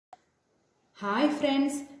Hi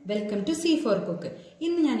friends, welcome to C for Cook.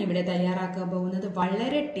 ഇന്ന് ഞാൻ ഇവിടെ തയ്യാറാക്കാൻ പോകുന്നത്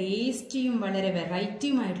വളരെ ടേസ്റ്റിയും വളരെ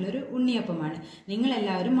വെറൈറ്റിയും ആയിട്ടുള്ള ഒരു ഉണ്ണിയപ്പമാണ്. നിങ്ങൾ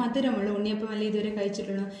എല്ലാവരും മധുരമുള്ള ഉണ്ണിയപ്പം അല്ലേ ഇതുവരെ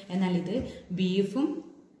കഴിച്ചിട്ടുള്ളൂ. എന്നാൽ ഇത് ബീഫും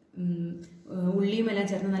ഉള്ളിയും എല്ലാം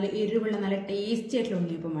ചേർന്ന് നല്ല എരിവുള്ള നല്ല ടേസ്റ്റി ആയിട്ടുള്ള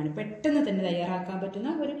ഉണ്ണിയപ്പമാണ്. പെട്ടെന്ന് തന്നെ തയ്യാറാക്കാൻ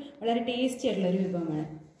പറ്റുന്ന ഒരു വളരെ ടേസ്റ്റി ആയിട്ടുള്ള ഒരു വിഭവമാണ്.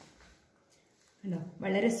 കണ്ടോ,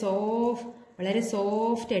 വളരെ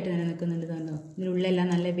സോഫ്റ്റ് ആയിട്ട് തന്നെ നിൽക്കുന്നുണ്ട്. കണ്ടോ, ഇതിനുള്ളെല്ലാം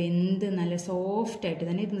നല്ല വെന്ത് നല്ല സോഫ്റ്റ് ആയിട്ട്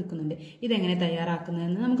തന്നെ ഇത് നിൽക്കുന്നുണ്ട്. ഇതെങ്ങനെ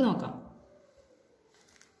തയ്യാറാക്കുന്നതെന്ന് നമുക്ക് നോക്കാം.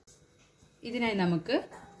 ഇതിനായി നമുക്ക്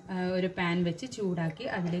ഒരു പാൻ വെച്ച് ചൂടാക്കി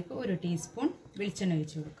അതിലേക്ക് 1 ടീസ്പൂൺ വെളിച്ചെണ്ണ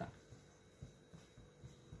ഒഴിച്ചു കൊടുക്കാം.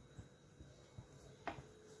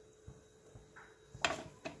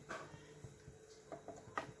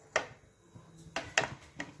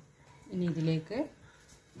 ഇനി ഇതിലേക്ക്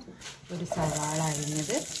ഒരു സവാള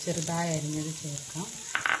അരിഞ്ഞത് ചെറുതായി അരിഞ്ഞത് ചേർക്കാം.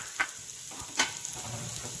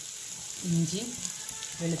 ഇഞ്ചി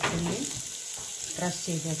വെളുത്തുള്ളി ക്രഷ്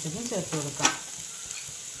ചെയ്ത് വെച്ചതും ചേർത്ത് കൊടുക്കാം.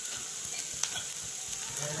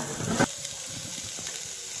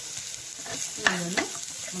 ഇതൊന്ന്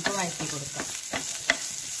നമുക്ക് വഴറ്റി കൊടുക്കാം.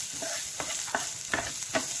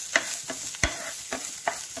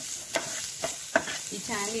 ഈ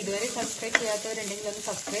ചാനൽ ഇതുവരെ സബ്സ്ക്രൈബ് ചെയ്യാത്തവരുണ്ടെങ്കിൽ ഒന്ന്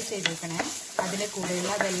സബ്സ്ക്രൈബ് ചെയ്തേക്കണേ. അതിലെ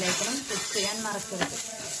കൂടെയുള്ള ബെല്ലൈക്കണും ക്ലിക്ക് ചെയ്യാൻ മറക്കരുത്.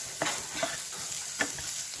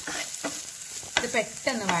 ഇത്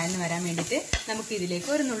പെട്ടെന്ന് വഴന്ന് വരാൻ വേണ്ടിയിട്ട് നമുക്ക് ഇതിലേക്ക്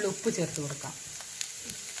ഒരു നുള്ളു ഉപ്പ് ചേർത്ത് കൊടുക്കാം.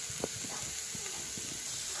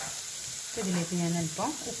 ഇതിലേക്ക് ഞാൻ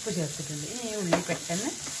അല്പം ഉപ്പ് ചേർത്തിട്ടുണ്ട്. ഇനി ഈ ഉള്ളി പെട്ടെന്ന്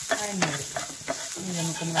വഴഞ്ഞെടുക്കാം. ഇനി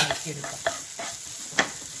നമുക്കൊന്ന് വഴറ്റിയെടുക്കാം.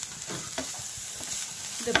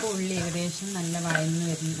 ഇതിപ്പോൾ ഉള്ളി ഏകദേശം നല്ല വഴന്ന്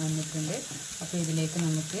വന്നിട്ടുണ്ട്. അപ്പോൾ ഇതിലേക്ക്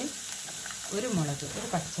നമുക്ക് ഒരു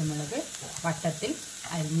പച്ചമുളക് വട്ടത്തിൽ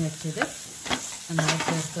അരിഞ്ഞു വെച്ചത് നന്നായി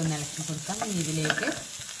ചേർത്ത് ഇളക്കി കൊടുക്കാം. ഇനി ഇതിലേക്ക്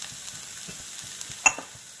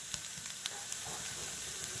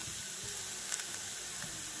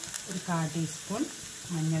ഒരു 1/4 ടീസ്പൂൺ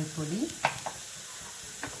മഞ്ഞൾപ്പൊടി,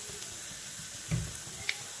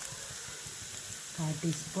 1/4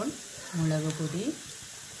 ടീസ്പൂൺ മുളക് പൊടി,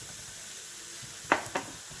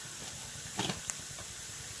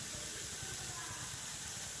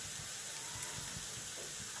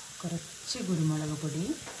 കുറച്ച് കുരുമുളക് പൊടി,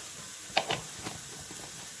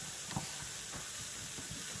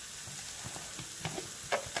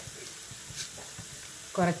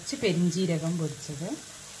 കുറച്ച് പെരിഞ്ജീരകം പൊടിച്ചത്,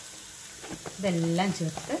 ഇതെല്ലാം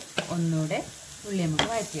ചേർത്ത് ഒന്നുകൂടെ ഉള്ളി നമുക്ക്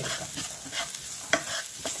വഴറ്റിയെടുക്കാം.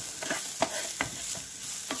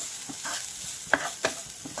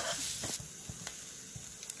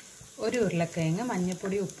 ഒരു ഉരുളക്കിഴങ്ങ്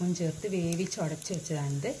മഞ്ഞൾപ്പൊടി ഉപ്പും ചേർത്ത് വേവിച്ച് ഉടച്ച്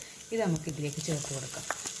വെച്ചതാണിത്. ഇത് നമുക്ക് ഇതിലേക്ക് ചേർത്ത് കൊടുക്കാം.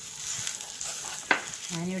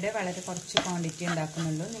 ഞാനിവിടെ വളരെ കുറച്ച് ക്വാണ്ടിറ്റി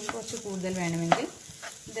ഉണ്ടാക്കുന്നുള്ളൂ. നിങ്ങൾക്ക് കുറച്ച് കൂടുതൽ വേണമെങ്കിൽ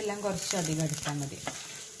ഇതെല്ലാം കുറച്ചധികം എടുത്താൽ മതി.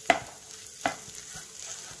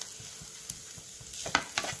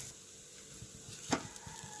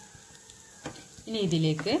 ഇനി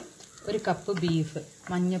ഇതിലേക്ക് 1 കപ്പ് ബീഫ്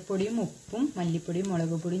മഞ്ഞൾപ്പൊടിയും ഉപ്പും മല്ലിപ്പൊടിയും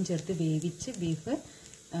മുളക് പൊടിയും ചേർത്ത് വേവിച്ച് ബീഫ്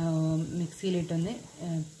മിക്സിയിലിട്ടൊന്ന്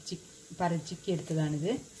ചിക്കി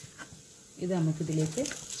എടുത്തതാണിത്. ഇത് നമുക്കിതിലേക്ക്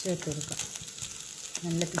ചേർത്ത് കൊടുക്കാം.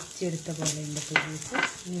 നല്ല പിച്ചെടുത്ത പോലെ ഉണ്ട് ബീഫ്.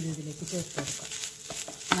 ഇനി ഇതിലേക്ക് ചേർത്ത് കൊടുക്കാം.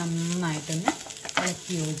 നന്നായിട്ടൊന്ന്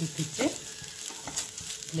ഇളക്കി യോജിപ്പിച്ച്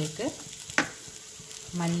ഇതിലേക്ക്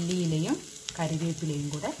മല്ലിയിലയും കറിവേപ്പിലയും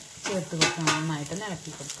കൂടെ ചേർത്ത് കൊടുക്കാം. നന്നായിട്ടൊന്ന്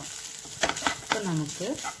ഇളക്കി കൊടുക്കാം. അപ്പോൾ നമുക്ക്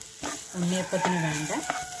ഉണ്ണിയപ്പത്തിന് വേണ്ട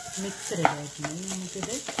മിക്സ് റെഡി ആയിട്ടുണ്ട്.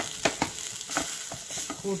 നമുക്കിത്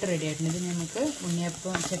കൂട്ട് റെഡി ആയിട്ടുണ്ട്. ഇത് നമുക്ക്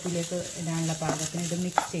ഉണ്ണിയപ്പം ചട്ടിയിലേക്ക് ഇടാനുള്ള പാകത്തിന് ഇത്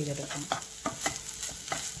മിക്സ് ചെയ്തെടുക്കണം.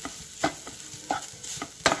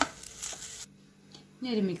 ഇനി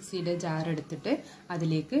ഒരു മിക്സിയുടെ ജാർ എടുത്തിട്ട്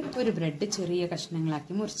അതിലേക്ക് ഒരു ബ്രെഡ് ചെറിയ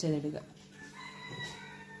കഷ്ണങ്ങളാക്കി മുറിച്ചതിടുക.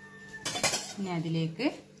 ഇനി അതിലേക്ക്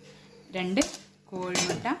 2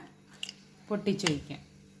 കോഴിമുട്ട പൊട്ടിച്ചൊഴിക്കാം.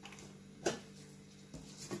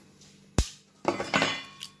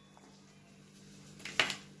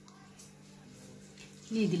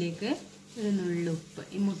 ഇനി ഇതിലേക്ക് ഒരു നുള്ളുപ്പ്,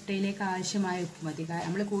 ഈ മുട്ടയിലേക്ക് ആവശ്യമായ ഉപ്പ് മതി.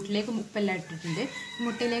 നമ്മൾ കൂട്ടിലേക്ക് ഉപ്പെല്ലാം ഇട്ടിട്ടുണ്ട്.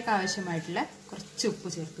 മുട്ടയിലേക്ക് ആവശ്യമായിട്ടുള്ള കുറച്ച് ഉപ്പ്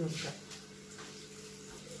ചേർത്ത് കൊടുക്കുക.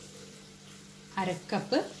 1/2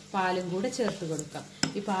 കപ്പ് പാലും കൂടെ ചേർത്ത് കൊടുക്കാം.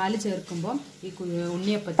 ഈ പാല് ചേർക്കുമ്പോൾ ഈ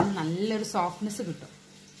ഉണ്ണിയപ്പത്തിന് നല്ലൊരു സോഫ്റ്റ്നെസ് കിട്ടും.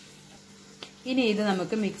 ഇനി ഇത്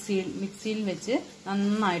നമുക്ക് മിക്സിയിൽ വെച്ച്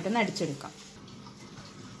നന്നായിട്ടൊന്ന് അടിച്ചെടുക്കാം.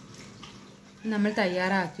 നമ്മൾ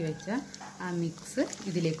തയ്യാറാക്കി വെച്ച ആ മിക്സ്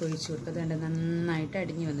ഇതിലേക്ക് ഒഴിച്ചു കൊടുക്കുക. അതുകൊണ്ട് നന്നായിട്ട്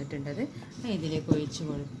അടിഞ്ഞു വന്നിട്ടുണ്ടത്. ഇതിലേക്ക് ഒഴിച്ചു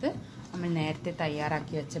കൊടുത്ത് നമ്മൾ നേരത്തെ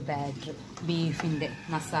തയ്യാറാക്കി വെച്ച ബാറ്റർ ബീഫിൻ്റെ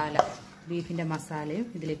മസാലയും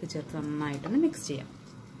ഇതിലേക്ക് ചേർത്ത് നന്നായിട്ടൊന്ന് മിക്സ് ചെയ്യാം.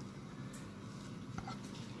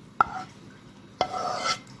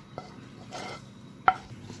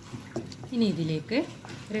 ഇനി ഇതിലേക്ക്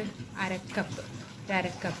ഒരു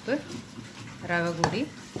അരക്കപ്പ് റവ കൂടി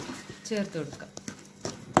ചേർത്ത് കൊടുക്കാം.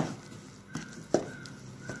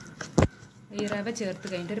 ഈ റവ ചേർത്ത്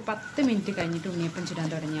കഴിഞ്ഞിട്ട് ഒരു 10 മിനിറ്റ് കഴിഞ്ഞിട്ട് ഉണ്ണിയപ്പം ചുടാൻ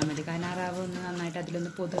തുടങ്ങിയാൽ മതി. കാരണം ആ റവ ഒന്ന് നന്നായിട്ട്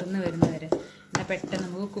അതിലൊന്ന് പൊതിർന്ന് വരുന്നവരെ എന്നാൽ പെട്ടെന്ന്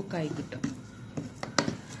നമുക്ക് കുക്കായി കിട്ടും.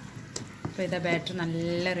 അപ്പോൾ ഇതാ ബാറ്റർ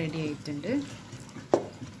നല്ല റെഡി ആയിട്ടുണ്ട്.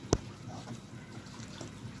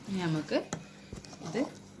 ഇനി നമുക്ക്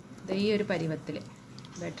ഇത് ഈ ഒരു പരുവത്തിൽ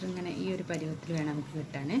ബാറ്റർ ഇങ്ങനെ ഈ ഒരു പരുവത്തിൽ വേണം നമുക്ക്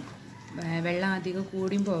കിട്ടാൻ. വെള്ളം അധികം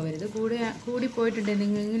കൂടിയും പോകരുത്. കൂടി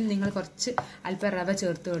പോയിട്ടുണ്ടെങ്കിൽ നിങ്ങൾ കുറച്ച് അല്പം റവ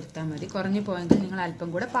ചേർത്ത് കൊടുത്താൽ മതി. കുറഞ്ഞു പോയെങ്കിൽ നിങ്ങൾ അല്പം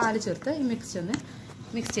കൂടെ പാല് ചേർത്ത് ഈ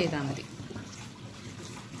മിക്സ് ചെയ്താൽ മതി.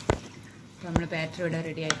 അപ്പോൾ നമ്മൾ ബാറ്റർ ഇവിടെ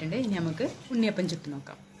റെഡി ആയിട്ടുണ്ട്. ഇനി നമുക്ക് ഉണ്ണിയപ്പം ചുട്ട്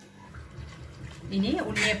നോക്കാം. ഇനി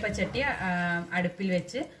ഉണ്ണിയപ്പച്ചട്ടി അടുപ്പിൽ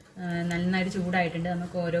വെച്ച് നന്നായിട്ട് ചൂടായിട്ടുണ്ട്.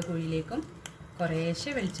 നമുക്ക് ഓരോ കുഴിയിലേക്കും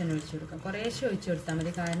കുറേശ്ശെ വെളിച്ചെണ്ണ ഒഴിച്ചു കൊടുക്കാം. കുറേശ്ശെ ഒഴിച്ചു കൊടുത്താൽ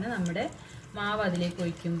മതി. കാരണം നമ്മുടെ മാവ് അതിലേക്ക്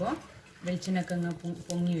ഒഴിക്കുമ്പോൾ വെളിച്ചെണ്ണയൊക്കെ അങ്ങ്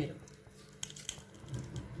പൊങ്ങി വരും.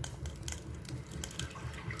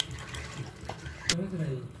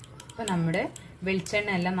 അപ്പോൾ നമ്മുടെ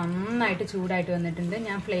വെളിച്ചെണ്ണ എല്ലാം നന്നായിട്ട് ചൂടായിട്ട് വന്നിട്ടുണ്ട്.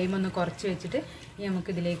 ഞാൻ ഫ്ലെയിം ഒന്ന് കുറച്ച് വെച്ചിട്ട് ഇനി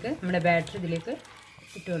നമുക്കിതിലേക്ക് നമ്മുടെ ബാറ്റർ ഇതിലേക്ക്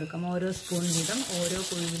ഇട്ട് കൊടുക്കാം. ഓരോ സ്പൂൺ വീതം ഓരോ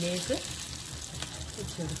കുഴിയിലേക്ക്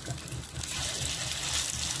ഇട്ട് കൊടുക്കാം.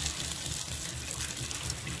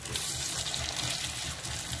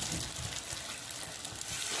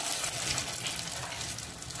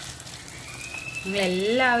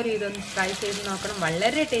 നിങ്ങളെല്ലാവരും ഇതൊന്ന് ട്രൈ ചെയ്ത് നോക്കണം.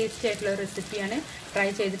 വളരെ ടേസ്റ്റി ആയിട്ടുള്ള ഒരു റെസിപ്പിയാണ്. ട്രൈ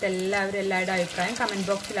ചെയ്തിട്ട് എല്ലാവരുടെ അഭിപ്രായം കമൻറ്റ്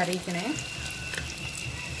ബോക്സിൽ അറിയിക്കണേ.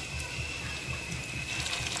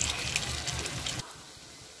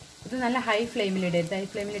 ഇത് നല്ല ഹൈ ഫ്ലെയിമിലിടരുത്. ഹൈ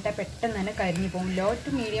ഫ്ലെയിമിലിട്ടാൽ പെട്ടെന്ന് തന്നെ കരിഞ്ഞു പോകും. ലോ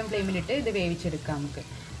ടു മീഡിയം ഫ്ലെയിമിലിട്ട് ഇത് വേവിച്ചെടുക്കാം. നമുക്ക്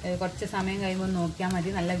കുറച്ച് സമയം കഴിയുമ്പോൾ നോക്കിയാൽ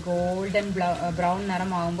മതി. നല്ല ഗോൾഡൻ ബ്രൗൺ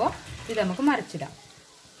നിറമാകുമ്പോൾ ഇത് നമുക്ക് മറിച്ചിടാം.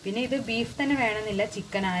 പിന്നെ ഇത് ബീഫ് തന്നെ വേണമെന്നില്ല,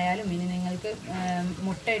 ചിക്കൻ ആയാലും ഇനി നിങ്ങൾക്ക്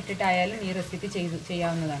മുട്ട ഇട്ടിട്ടായാലും ഈ റെസിപ്പി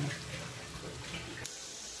ചെയ്യാവുന്നതാണ്.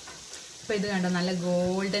 അപ്പോൾ ഇത് കണ്ടോ നല്ല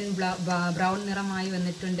ഗോൾഡൻ ബ്രൗൺ നിറമായി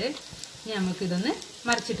വന്നിട്ടുണ്ട്. ഇനി നമുക്കിതൊന്ന്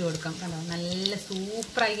മറിച്ചിട്ട് കൊടുക്കാം. കണ്ടോ നല്ല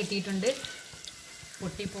സൂപ്പറായി കിട്ടിയിട്ടുണ്ട്.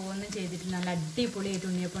 പൊട്ടിപ്പോവൊന്നും ചെയ്തിട്ട് നല്ല അടിപൊളിയായിട്ട്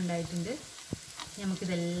ഉണ്ണിയപ്പം ഉണ്ടായിട്ടുണ്ട്.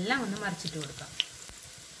 നമുക്കിതെല്ലാം ഒന്ന് മറിച്ചിട്ട് കൊടുക്കാം.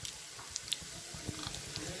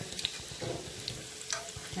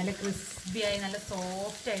 നല്ല ക്രിസ്പിയായി നല്ല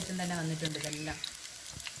സോഫ്റ്റ് ആയിട്ടും തന്നെ വന്നിട്ടുണ്ട് ഇതെല്ലാം.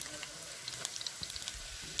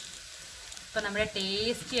 ഇപ്പം നമ്മുടെ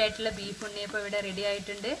ടേസ്റ്റി ആയിട്ടുള്ള ബീഫ് ഉണ്ണിയപ്പം ഇവിടെ റെഡി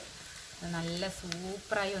ആയിട്ടുണ്ട്. നല്ല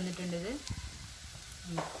സൂപ്പറായി വന്നിട്ടുണ്ട്. ഇത്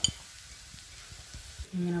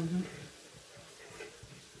ഇങ്ങനെ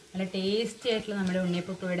നല്ല ടേസ്റ്റി ആയിട്ടുള്ള നമ്മുടെ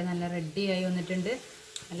ഉണ്ണിയപ്പം ഇപ്പോൾ ഇവിടെ നല്ല റെഡിയായി വന്നിട്ടുണ്ട്.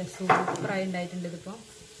 നല്ല സൂപ്പറായി ഉണ്ടായിട്ടുണ്ട്. ഇതിപ്പോൾ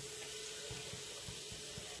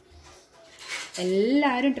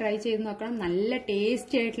എല്ലാവരും ട്രൈ ചെയ്ത് നോക്കണം. നല്ല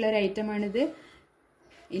ടേസ്റ്റി ആയിട്ടുള്ള ഒരു ഐറ്റമാണിത്.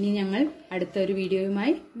 ഇനി ഞങ്ങൾ അടുത്തൊരു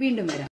വീഡിയോയുമായി വീണ്ടും വരാം.